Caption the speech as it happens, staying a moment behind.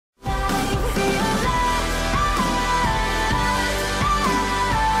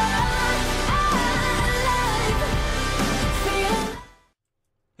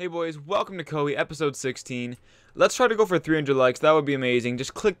Hey boys, welcome to Kohi, episode 16. Let's try to go for 300 likes. That would be amazing.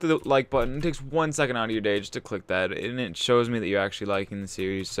 Just click the like button. It takes 1 second out of your day just to click that, and it shows me that you're actually liking the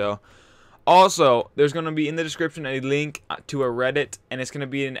series. So, also, there's going to be in the description a link to a Reddit, and it's going to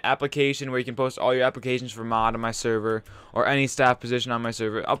be an application where you can post all your applications for mod on my server, or any staff position on my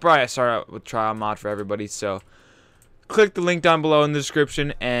server. I'll probably start out with trial mod for everybody, so click the link down below in the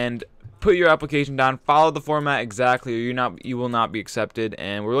description, and put your application down, follow the format exactly, or you will not be accepted.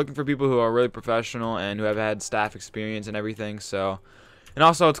 And we're looking for people who are really professional and who have had staff experience and everything. So, and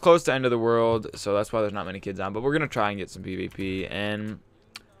also it's close to end of the world, so that's why there's not many kids on. But we're gonna try and get some PvP. And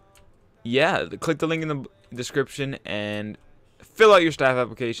yeah, click the link in the description and fill out your staff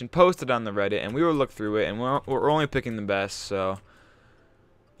application, post it on the Reddit, and we will look through it. And we're only picking the best. So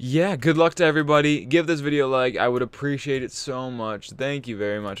yeah, good luck to everybody. Give this video a like. I would appreciate it so much. Thank you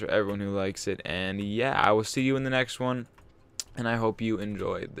very much for everyone who likes it. And yeah, I will see you in the next one. And I hope you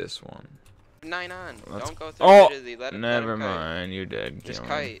enjoyed this one. 9 on. Don't go through oh, dizzy. never mind. You're dead, Just Kiln.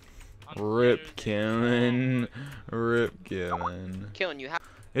 kite. Rip Kiln. Rip Kiln. Kiln, you have.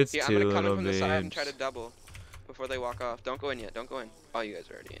 It's Yeah, I'm two gonna come in little from the side and babes. try to double before they walk off. Don't go in yet. Don't go in. Oh, you guys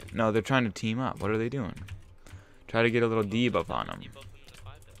are already in. No, they're trying to team up. What are they doing? Try to get a little debuff on them.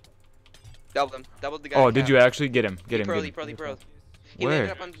 Double them. Doubled the guy. Oh, did you actually get him? Get him. Pro, Get him. pro. He Where?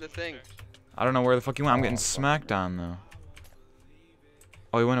 landed up onto the thing. I don't know where the fuck he went. I'm getting smacked on though.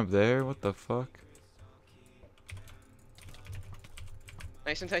 Oh, he went up there? What the fuck?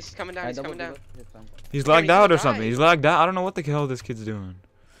 Nice and tight. He's coming down. He's coming down. He's lagged out or something. die. He's lagged out. I don't know what the hell this kid's doing.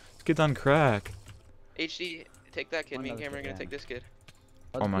 This kid's on crack. HD, take that kid. Me and Cameron are gonna take this kid.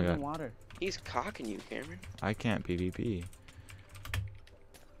 Oh my god. He's cocking you, Cameron. I can't PvP.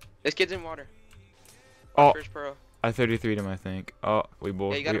 This kid's in water. Oh, First pro. I 33'd him, I think. Oh, we it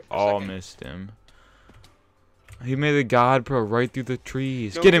for a all second. missed him. He made the God Pro right through the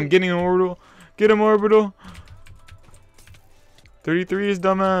trees. Go Get him, for- get him, Orbital. Get him, Orbital. 33 is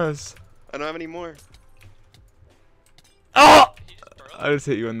dumbass. I don't have any more. Oh! I just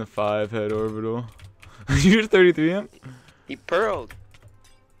hit you in the 5 head, Orbital. You just 33 him? He pearled.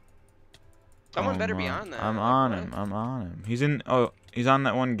 Someone Oh better be my. on that. I'm Like, on what? him. I'm on him. He's in. Oh, he's on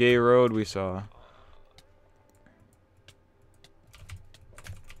that one gay road we saw.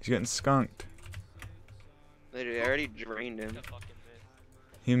 He's getting skunked. Literally, I already drained him.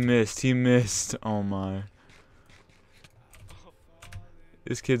 He missed. He missed. Oh my.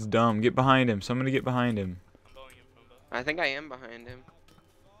 This kid's dumb. Get behind him. Somebody get behind him. I think I am behind him.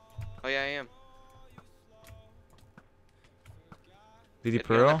 Oh yeah, I am. Did he Get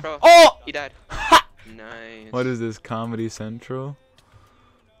me on that pearl? pro. Oh! He died. Nice. What is this? Comedy Central?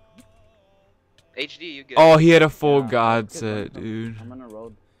 HD, you good? Oh, he had a full God set, dude. I'm on a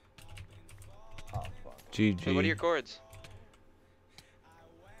road. Oh fuck. GG. So what are your chords?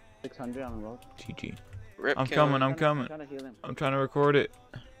 600 on the road. GG. Rip I'm Kiln. coming. I'm coming. Trying to heal him. I'm trying to record it.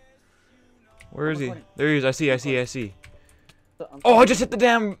 Where is he? recording. There he is. I see. I see. I see. So, I'm Oh, I just hit the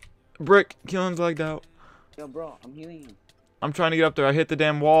damn brick. Killen's lagged out. Yo, bro, I'm healing him. I'm trying to get up there. I hit the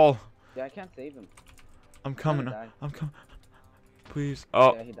damn wall. Yeah, I can't save him. I'm coming. died. I'm coming. Please.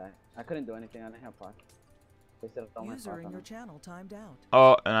 Oh. Yeah, he died. I couldn't do anything. I didn't have pot. They said all my User pot in on your him. channel timed out.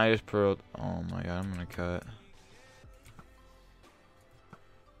 Oh, and I just pearled. Oh my god. I'm gonna cut.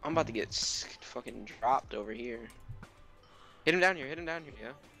 I'm about to get fucking dropped over here. Hit him down here. Hit him down here.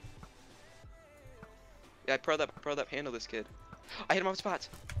 Yeah. Yeah, I pro that handle this kid. I hit him off spots.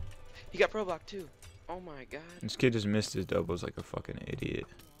 He got pro blocked too. Oh my god. This kid just missed his doubles like a fucking idiot.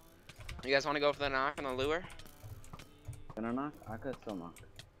 You guys want to go for the knock on the lure? Can I knock? I could still knock.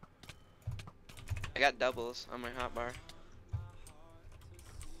 I got doubles on my hotbar.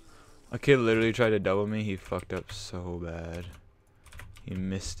 A kid literally tried to double me. He fucked up so bad. He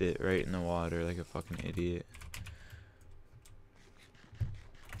missed it right in the water like a fucking idiot.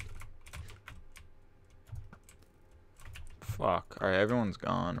 Fuck. Alright, everyone's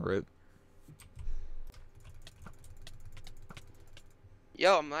gone. Rip.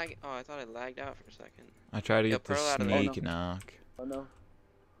 Yo, I'm lagging. Oh, I thought I lagged out for a second. I tried to Yo, get the pearl out of the- sneak knock. Oh no.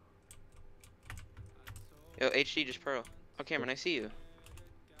 Yo, HD, just pearl. Oh, Cameron, I see you.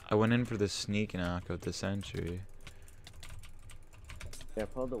 I went in for the sneak knock of the century. Yeah,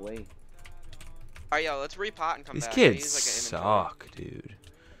 pulled away. Alright, yo, let's repot and come These back. kids Use, like, an inventory. suck, dude.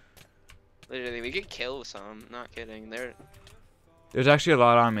 Literally, we could kill some. Not kidding. There's actually a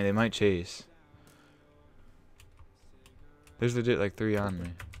lot on me. They might chase. There's legit like 3 on me.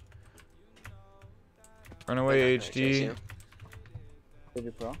 Run away, They're not gonna chase HD. you. Did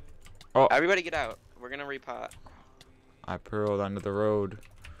you pro? Oh, Everybody get out. We're gonna repot. I pearled onto the road.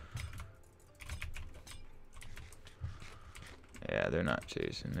 Yeah, they're not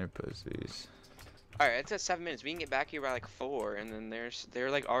chasing. They're pussies. Alright, it's at 7 minutes. We can get back here by like 4, and then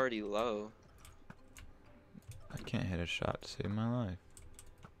they're like already low. I can't hit a shot to save my life.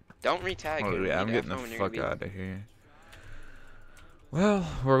 Don't retag. Oh, You yeah, don't I'm need getting the F1 when you're fuck gonna be- out of here. Well,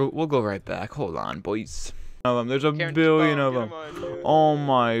 we'll go right back. Hold on, boys. There's a Karen, billion oh, of get them. 'em on, dude. Oh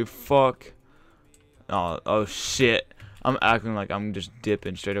my fuck. Oh shit. I'm acting like I'm just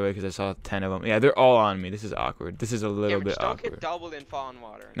dipping straight away because I saw 10 of them. Yeah, they're all on me. This is awkward. This is a little Cameron, bit just don't awkward. get doubled and fall in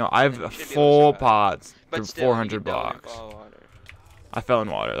water. No, I And then have you should be able to full survive. pots But through still, you 400 get doubled and blocks. fall in water. I fell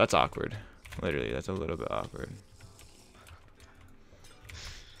in water. That's awkward. Literally, that's a little bit awkward.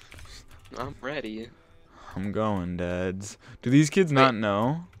 I'm ready. I'm going, dads. Do these kids not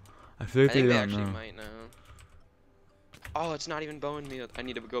know? I feel I like think they they don't actually know. might know. Oh, it's not even bone meal. I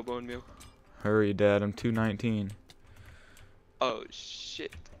need to go bone meal. Hurry, dad. I'm 219. Oh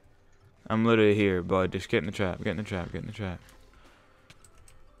shit. I'm literally here, bud. Just get in the trap. Get in the trap. Get in the trap.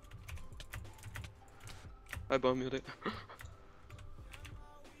 I bone mealed it.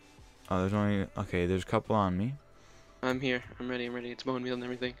 Oh, there's only... Okay, there's a couple on me. I'm here. I'm ready. I'm ready. It's bone meal and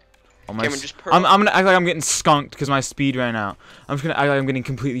everything. Oh, Cameron, just pearl. I'm gonna act like I'm getting skunked because my speed ran out. I'm just gonna act like I'm getting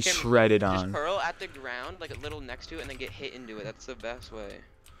completely Cameron, shredded Just on. pearl at the ground, like a little next to it, and then get hit into it. That's the best way.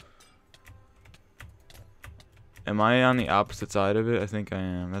 Am I on the opposite side of it? I think I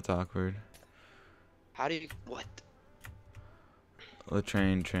am. That's awkward. How do you... What?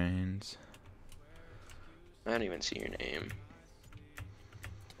 Latrain trains. I don't even see your name.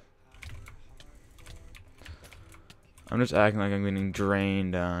 I'm just acting like I'm getting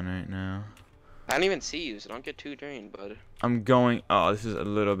drained on right now. I don't even see you, so don't get too drained, bud. I'm going... Oh, this is a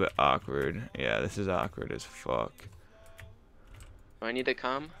little bit awkward. Yeah, this is awkward as fuck. Do I need to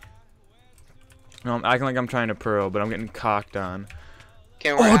come? No, I'm acting like I'm trying to pearl, but I'm getting cocked on.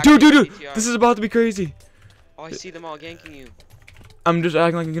 Cameron, Oh, dude! This is about to be crazy. Oh, I see them all ganking you. I'm just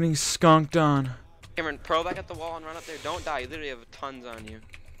acting like I'm getting skunked on. Cameron, pearl back at the wall and run up there. Don't die. You literally have tons on you.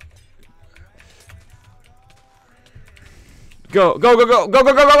 Go, go, go, go, go,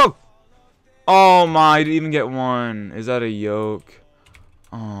 go, go, go, go! Oh my, I didn't even get one. Is that a yoke?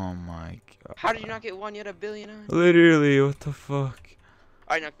 Oh my god. How did you not get one yet? A billion on? Literally, what the fuck?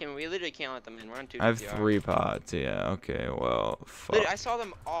 Alright, no, Cameron, we literally can't let them in. We're on 2 I have TR. 3 pots, yeah, okay, well, fuck. Literally, I saw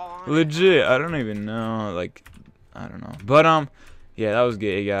them all on it. Legit, I don't even know, like, I don't know. But, yeah, that was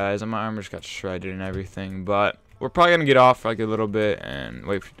gay, guys. My armor just got shredded and everything, but we're probably gonna get off for like a little bit and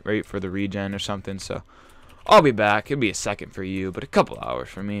wait for the regen or something, so I'll be back. It'll be a second for you, but a couple hours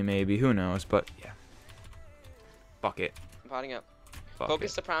for me, maybe. Who knows, but, yeah. Fuck it. I'm potting up. Fuck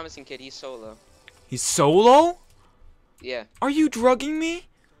Focus it. the promising kid. He's solo. He's solo? Yeah. Are you drugging me?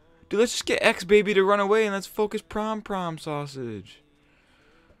 Dude, let's just get X baby to run away and let's focus prom sausage.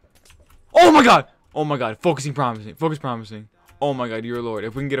 Oh my god! Oh my god, focusing promising. Focus promising. Oh my god, you're a lord.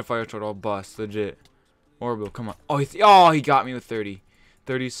 If we can get a fire sword, I'll bust. Legit. Orbital, come on. Oh, he got me with 30.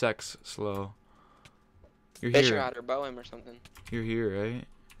 30 secs slow. You're Fisher here. out or bow him or something. You're here, right?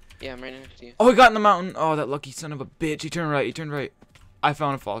 Yeah, I'm right next to you. Oh, he got in the mountain. Oh, that lucky son of a bitch. He turned right. He turned right. I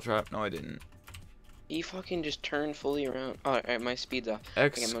found a fall trap. No, I didn't. He fucking just turned fully around. Oh, alright, my speed's off.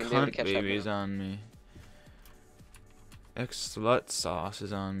 X I'm gonna be able to cunt catch up baby is now. on me. X slut sauce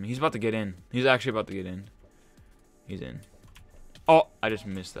is on me. He's about to get in. He's actually about to get in. He's in. Oh, I just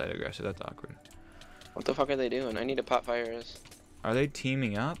missed that aggressive. That's awkward. What the fuck are they doing? I need to pop fires. Are they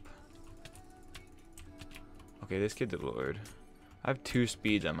teaming up? Okay, this kid's a lord. I have 2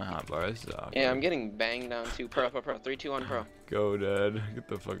 speeds on my hotbar. This is awkward. Yeah, I'm getting banged down too. Pro. 3, 2, 1, pro. Go, dad. Get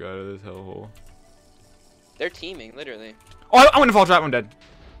the fuck out of this hellhole. They're teaming, literally. Oh, I'm gonna fall trap. I'm dead.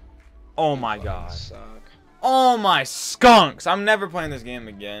 Oh my god. Suck. Oh my skunks! I'm never playing this game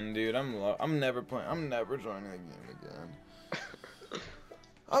again, dude. I'm never joining the game again.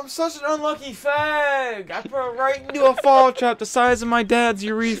 I'm such an unlucky fag. I put right into a fall trap the size of my dad's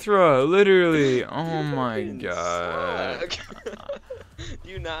urethra, literally. Oh my god. Do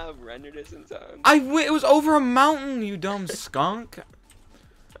you not have render distance on? It was over a mountain, you dumb skunk.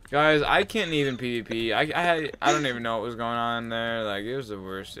 Guys, I can't even PvP. I don't even know what was going on there. Like, it was the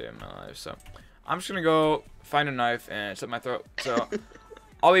worst day of my life. So, I'm just gonna go find a knife and slit my throat. So,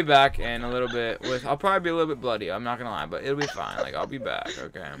 I'll be back in a little bit. I'll probably be a little bit bloody. I'm not gonna lie, but it'll be fine. Like, I'll be back.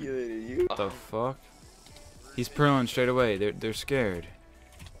 Okay. What the fuck? He's purling straight away. They're scared.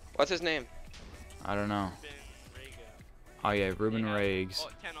 What's his name? I don't know. Oh yeah, Ruben Rags.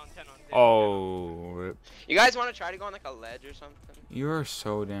 Oh, 10 on 10 on 10. Oh, rip. You guys want to try to go on like a ledge or something? You are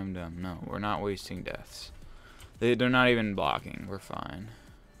so damn dumb. No, we're not wasting deaths. They're not even blocking. We're fine.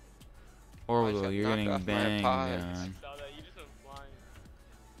 I Orbital, just you're knocked getting off my banged pod. on. Saw that, you just went flying.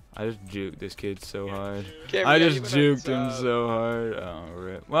 I just juked this kid so hard. Cameron, I yeah, just you went juked him outside. so hard. Oh,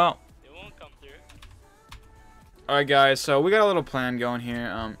 rip. Well, It won't come through. alright guys, so we got a little plan going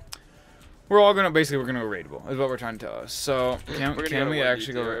here. We're all gonna we're gonna go raidable is what we're trying to tell us. So can We're gonna we go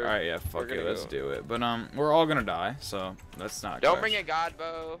actually go? 1v2. Alright, yeah, fuck We're it, gonna let's go. do it. But we're all gonna die, so let's not. Don't clash. bring a god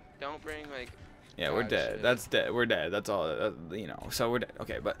bow. Don't bring like. Yeah, we're God dead. shit. That's dead. We're dead. That's all. You know. So we're dead.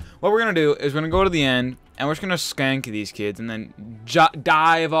 Okay, but what we're gonna do is we're gonna go to the end, and we're just gonna skank these kids, and then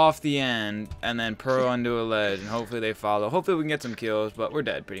dive off the end, and then pearl onto a ledge, and hopefully they follow. Hopefully we can get some kills, but we're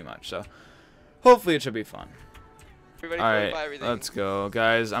dead pretty much. So hopefully it should be fun. Everybody All fortify right, everything. let's go,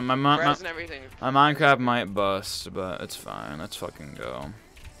 guys. My Res and everything. Minecraft might bust, but it's fine. Let's fucking go.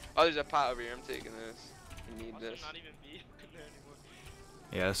 Oh, there's a pot over here. I'm taking this. I need Also, this. not even be in there anymore.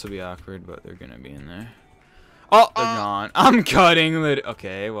 Yeah, this will be awkward, but they're gonna be in there. Oh, they're gone. I'm cutting.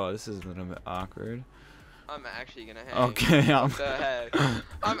 Okay, well this is a little bit awkward. I'm actually gonna hang. Okay, What the heck?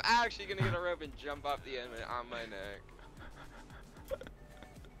 I'm actually gonna get a rope and jump off the end on my neck.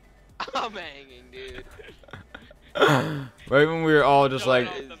 I'm hanging, dude. Right when we were all just like,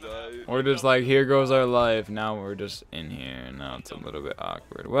 Jump off the map. we're just like, here goes our life. Now we're just in here, and now it's a little bit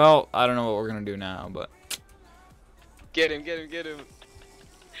awkward. Well, I don't know what we're gonna do now, but Get him, get him, get him.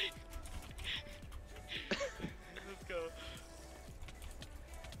 Let's go.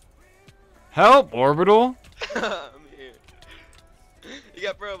 help, orbital. I'm here. You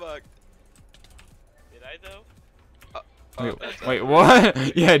got provoke. Did I though? Oh, Wait, that's wait, not-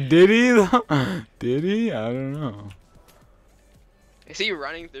 what? Yeah, did he though? Did he? I don't know. Is he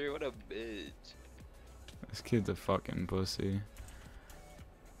running through? What a bitch. This kid's a fucking pussy.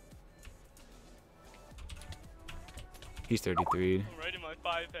 He's 33. I'm right in my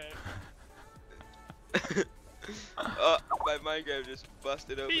 5 head. My Minecraft just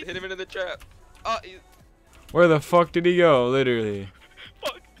busted open. Hit him into the trap. Oh, he, Where the fuck did he go? Literally.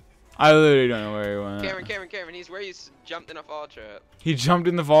 Fuck. I literally don't know where he went. Cameron, he's where he's jumped in a fall trap. He jumped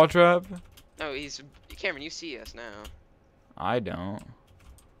in the fall trap? No, Cameron, you see us now. I don't.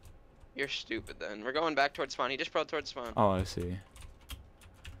 You're stupid then. We're going back towards spawn. He just brought towards spawn. Oh, I see.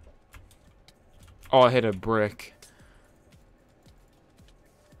 Oh, I hit a brick.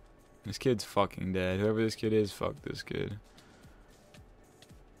 This kid's fucking dead. Whoever this kid is, fuck this kid.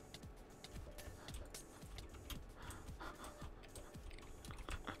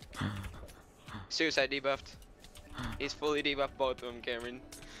 Suicide debuffed. He's fully debuffed both of them, Cameron.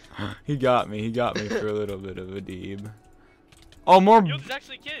 He got me. He got me for a little bit of a deeb. Oh, more. Yo, there's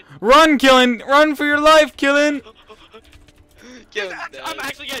actually a kid. Run, Kiln! Run for your life, Kiln! Kill him, I'm Dad.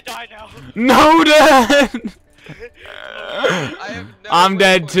 actually gonna die now. No, Dad! I have no I'm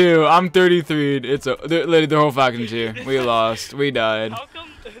dead waypoint. too. I'm 33. It's literally the whole faction's here. We lost. We died. How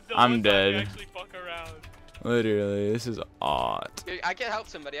come the I'm one time dead. you actually fuck around? Literally, this is odd. Here, I can help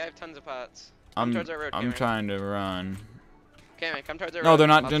somebody. I have tons of pots. Come I'm towards our road, I'm Cameron. trying to run. Cameron, come towards our No, road. they're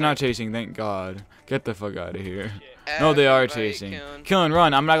not. I'll They're try- not chasing. Thank God. Get the fuck out of here. Shit. No, they are Everybody chasing. killing. Kiln,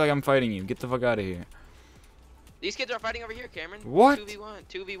 run. I'm not like I'm fighting you. Get the fuck out of here. These kids are fighting over here, Cameron. What? 2v1.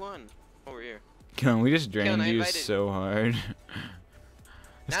 2v1. Over here. Kiln, we just drained I you invited- so hard. Now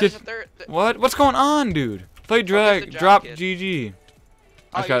This there's kid. a third. What? What's going on, dude? Play there's the drag. job Drop kid. GG.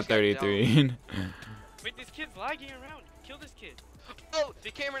 Oh, I you got just got 33. Wait, this kid's lagging around. Kill this kid. Oh,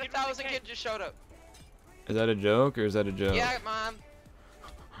 the Cameron Give him the 1000 tank. kid just showed up. Is that a joke or is that a joke? Yeah, Mom.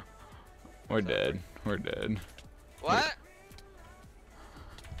 We're dead. We're dead. What?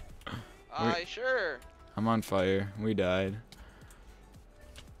 Sure. I'm on fire. We died.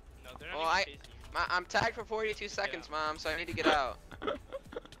 No, they're not Well, even I- chasing you. I'm tagged for 42 seconds, Mom, so I need to get out.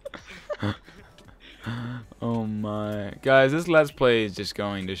 Oh my. Guys, this Let's Play is just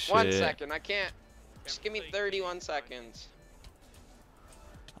going to shit. 1 second, I can't. Just give me 31 seconds.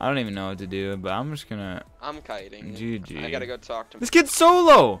 I don't even know what to do, but I'm just gonna. I'm kiting. GG. I gotta go talk to him. This kid's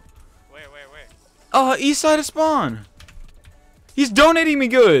solo! Where? Oh, east side of spawn! He's donating me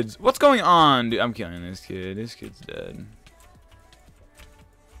goods! What's going on, dude? I'm killing this kid. This kid's dead.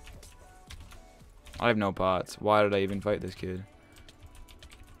 I have no pots. Why did I even fight this kid?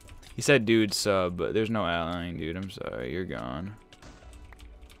 He said dude sub, but there's no allying, dude. I'm sorry. You're gone.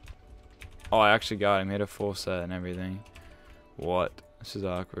 Oh, I actually got him. He had a full set and everything. What? This is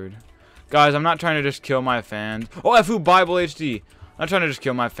awkward. Guys, I'm not trying to just kill my fans. Oh, FU Bible HD! I'm not trying to just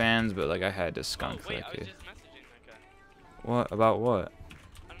kill my fans, but like I had to skunk Oh, wait, that I was kid. just messaging that guy. What? About what?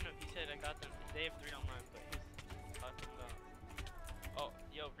 I don't know, he said I got them. They have 3 online, but he's talking about... Oh,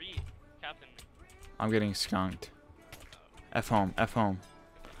 yo, read. Captain. I'm getting skunked. F home. F home.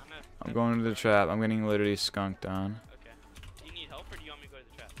 I'm at... I'm going to the trap. I'm getting literally skunked on. Okay. Do you need help or do you want me to go to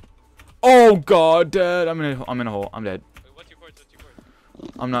the trap? Oh God, Dad! I'm in a hole. I'm dead. Wait, what's your course?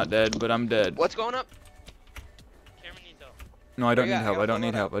 I'm not dead, but I'm dead. What's going up? Cameron needs help. No, I don't Where need you at? help. I I got don't need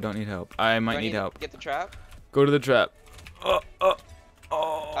one help. I don't need help. I might Do I need to help. Get the trap. Go to the trap. Oh,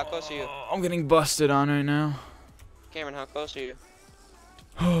 How close are you? I'm getting busted on right now. Cameron, how close are you?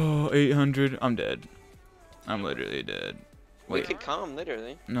 Oh, 800. I'm dead. I'm literally dead. We Wait. could come,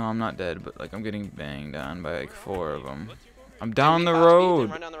 literally. No, I'm not dead, but like I'm getting banged on by like Where 4 are of you? them. What's your coordinates? I'm Dude, down we the fast speeds and road.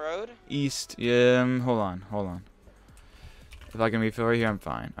 Run down the road. East. Yeah, hold on. Hold on. If I can refill right here, I'm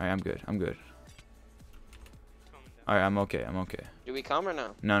fine. Alright, I'm good. I'm good. Coming down. Alright, I'm okay. I'm okay. Do we come or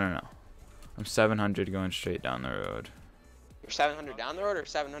no? No, no, no. I'm 700 going straight down the road. You're 700 down the road or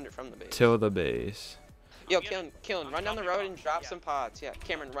 700 from the base? Till the base. Yo, I'm gonna- Kiln, I'm run down the dropping road and bombs, drop yeah. some pods. Yeah,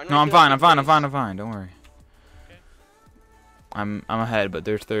 Cameron, run. No, right I'm to that fine. I'm big fine. I'm base. fine. I'm fine. Don't worry. Okay. I'm ahead, but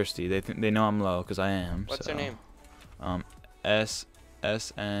they're thirsty. They know I'm low because I am. What's so. their name?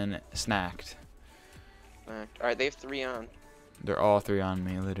 SN snacked. Alright, they have 3 on. They're all 3 on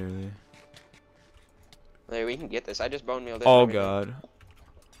me, literally. There, we can get this. I just bone mealed it. Oh and everything. god.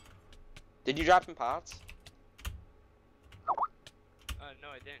 Did you drop some pots? No,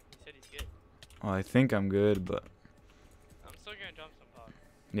 I didn't. He said he's good. Well, I think I'm good, but I'm still gonna drop some pods.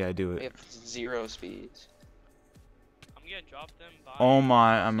 yeah, I do We it. have 0 speeds. I'm gonna drop them by. Oh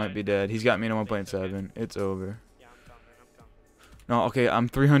my, I might be Sorry. dead. He's got me to It's okay. 1.7. It's over. Yeah, I'm coming. I'm coming. No, okay, I'm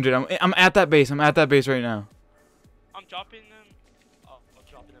 300. I'm at that base. I'm at that base right now. I'm dropping them. Oh, I'm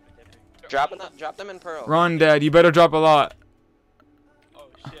dropping them and dipping. They're Drop them in pearl. Run, Dad. You better drop a lot. Oh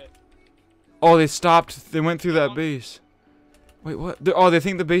shit. Oh, they stopped. They went through that On- base. Wait, what? Oh, they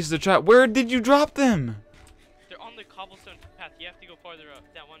think the base is a trap. Where did you drop them? They're on the cobblestone path. You have to go farther up.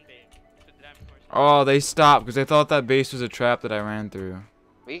 That one bay. To the diamond horse. Oh, they stopped because they thought that base was a trap that I ran through.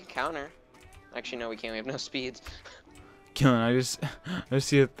 We can counter. Actually, no, we can't. We have no speeds. Killing. I just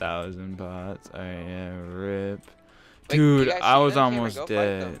see 1,000 bots. Alright, yeah, rip. Wait, you Dude, guys I see was them? Cameron, almost go fight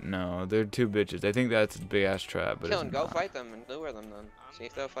dead. them. No, they're 2 bitches. They think that's a big ass trap, but Kiln, it's go not. fight them and lure them then. See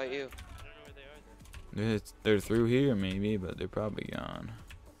if they'll fight you. I don't know where they are though. They're through here maybe, but they're probably gone.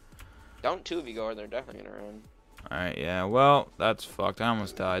 Don't 2v go or they're definitely gonna run. Alright, yeah. Well, that's fucked. I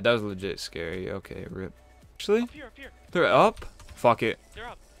almost died. That was legit scary. Okay, rip. Actually, Up here, up here. they're up. Fuck it. They're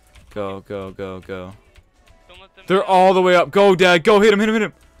up. Go, go, go, go. Don't let them. They're down. all the way up. Go, Dad. Go. Hit him. Hit him. Hit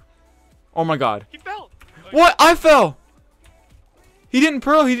him. Oh my God. He fell. What? I fell. He didn't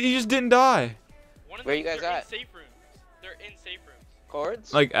pearl. He just didn't die. One of Where them, you guys they're at? In safe rooms. They're in safe rooms.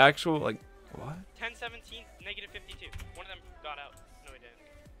 Cords? Like actual what? 1017, negative 52. One of them got out. No, he didn't.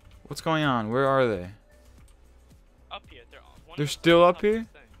 What's going on? Where are they? Up here. They're on. One of They're them's still on up top of here? this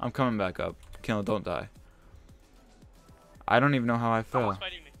thing. I'm coming back up. Kill. Don't die. I don't even know how I fell. Someone's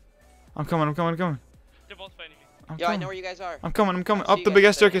fighting me. I'm coming. I'm coming. I'm coming. They're both fighting me. I'm Yo, I coming. know where you guys are. I'm coming. I'm coming. I see Up you the guys big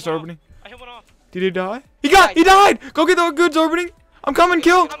ass there. staircase, Hit one orbiting. I hit one off. Did he die? He died. Go get the goods, orbiting. I'm coming.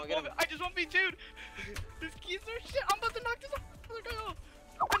 Kill. Get him, get him. I just want B2. His keys are shit. I'm about to knock this other guy off.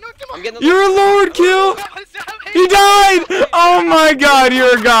 I knocked him off. I'm getting the You're a lord, Kill. He died. died! Oh my god,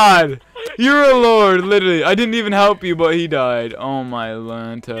 you're a god! You're a lord, literally. I didn't even help you, but he died. Oh my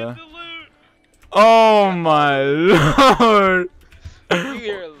Lanta. Oh my lord.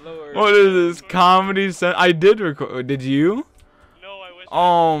 You're a lord. What is this, comedy? I did record. Did you? No, I wish.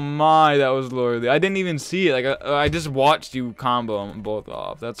 Oh my, that was lordly. I didn't even see it. Like I just watched you combo them both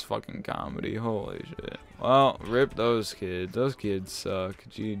off. That's fucking comedy. Holy shit. Well, rip those kids. Those kids suck.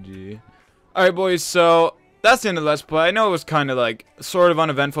 GG. Alright, boys, so that's the end of Let's Play. I know it was kind of like sort of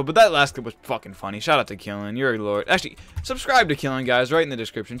uneventful, but that last clip was fucking funny. Shout out to Kiln. You're a lord. Actually, subscribe to Kiln, guys, right in the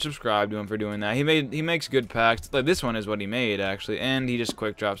description. Subscribe to him for doing that. He makes good packs. Like this one is what he made actually, and he just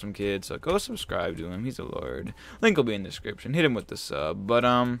quick dropped some kids. So go subscribe to him. He's a lord. Link will be in the description. Hit him with the sub. But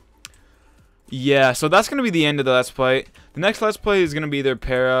yeah, so that's gonna be the end of the Let's Play. The next Let's Play is gonna be either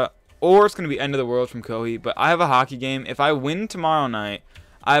Para or it's gonna be End of the World from Kohi. But I have a hockey game. If I win tomorrow night,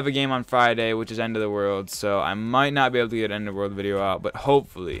 I have a game on Friday, which is End of the World, so I might not be able to get End of the World video out, but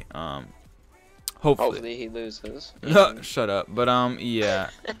hopefully. Hopefully he loses. Shut up. But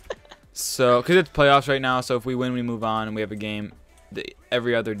yeah. So, cause it's playoffs right now, so if we win, we move on, and we have a game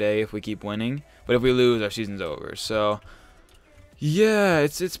every other day if we keep winning. But if we lose, our season's over. So, yeah,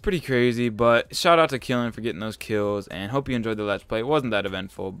 it's pretty crazy. But shout out to Kiln for getting those kills, and hope you enjoyed the Let's Play. It wasn't that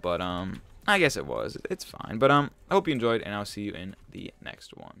eventful, but I guess it was. It's fine. But I hope you enjoyed, and I'll see you in the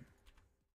next one.